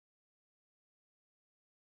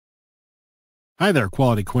Hi there,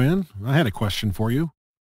 Quality Quinn. I had a question for you.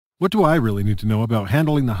 What do I really need to know about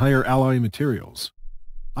handling the higher alloy materials?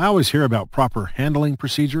 I always hear about proper handling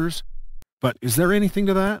procedures, but is there anything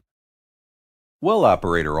to that? Well,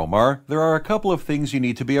 Operator Omar, there are a couple of things you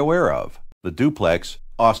need to be aware of. The duplex,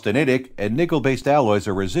 austenitic, and nickel-based alloys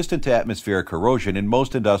are resistant to atmospheric corrosion in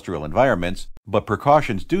most industrial environments, but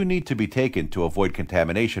precautions do need to be taken to avoid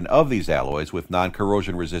contamination of these alloys with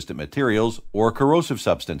non-corrosion resistant materials or corrosive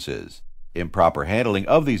substances. Improper handling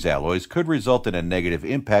of these alloys could result in a negative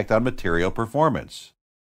impact on material performance.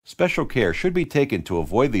 Special care should be taken to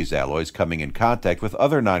avoid these alloys coming in contact with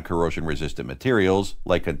other non-corrosion resistant materials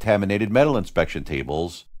like contaminated metal inspection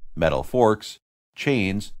tables, metal forks,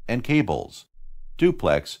 chains, and cables.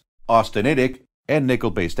 Duplex, austenitic, and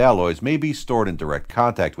nickel-based alloys may be stored in direct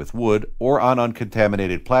contact with wood or on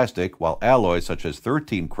uncontaminated plastic, while alloys such as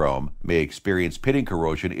 13 chrome may experience pitting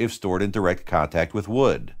corrosion if stored in direct contact with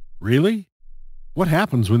wood. Really? What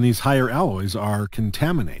happens when these higher alloys are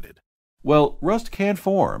contaminated? Well, rust can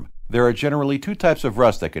form. There are generally two types of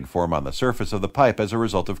rust that can form on the surface of the pipe as a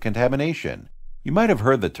result of contamination. You might have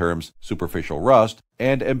heard the terms superficial rust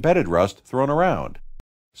and embedded rust thrown around.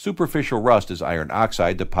 Superficial rust is iron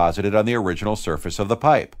oxide deposited on the original surface of the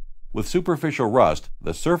pipe. With superficial rust,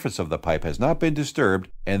 the surface of the pipe has not been disturbed,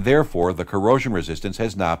 and therefore the corrosion resistance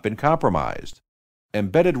has not been compromised.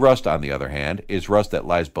 Embedded rust, on the other hand, is rust that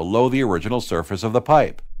lies below the original surface of the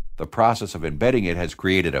pipe. The process of embedding it has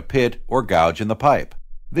created a pit or gouge in the pipe.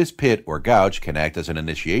 This pit or gouge can act as an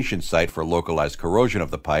initiation site for localized corrosion of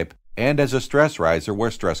the pipe and as a stress riser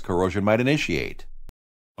where stress corrosion might initiate.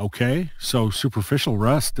 Okay, so superficial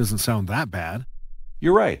rust doesn't sound that bad.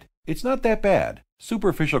 You're right, it's not that bad.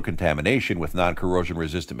 Superficial contamination with non-corrosion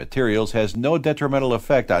resistant materials has no detrimental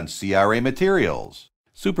effect on CRA materials.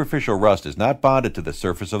 Superficial rust is not bonded to the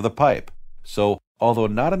surface of the pipe, so although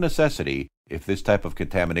not a necessity, if this type of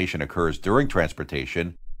contamination occurs during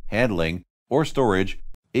transportation, handling, or storage,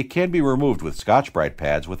 it can be removed with Scotch-Brite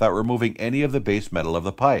pads without removing any of the base metal of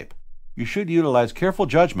the pipe. You should utilize careful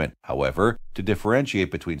judgment, however, to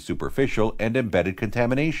differentiate between superficial and embedded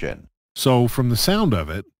contamination. So from the sound of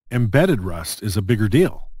it, embedded rust is a bigger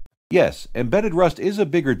deal. Yes, embedded rust is a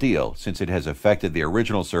bigger deal since it has affected the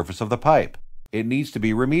original surface of the pipe. It needs to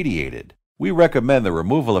be remediated. We recommend the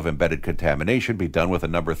removal of embedded contamination be done with a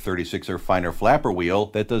number 36 or finer flapper wheel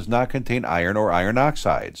that does not contain iron or iron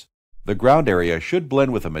oxides. The ground area should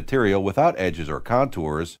blend with a material without edges or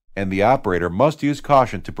contours, and the operator must use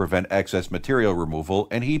caution to prevent excess material removal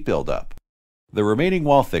and heat buildup. The remaining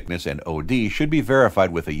wall thickness and OD should be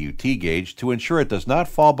verified with a UT gauge to ensure it does not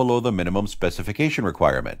fall below the minimum specification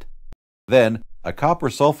requirement. Then, a copper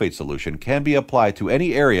sulfate solution can be applied to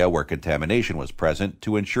any area where contamination was present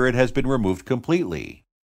to ensure it has been removed completely.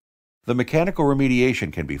 The mechanical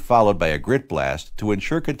remediation can be followed by a grit blast to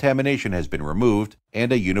ensure contamination has been removed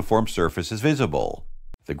and a uniform surface is visible.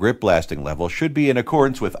 The grit blasting level should be in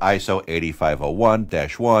accordance with ISO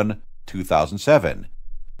 8501-1, 2007.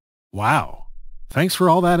 Wow. Thanks for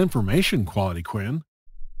all that information, Quality Quinn.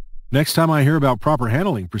 Next time I hear about proper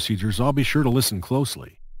handling procedures, I'll be sure to listen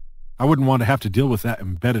closely. I wouldn't want to have to deal with that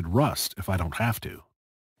embedded rust if I don't have to.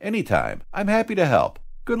 Anytime. I'm happy to help.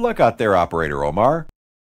 Good luck out there, Operator Omar.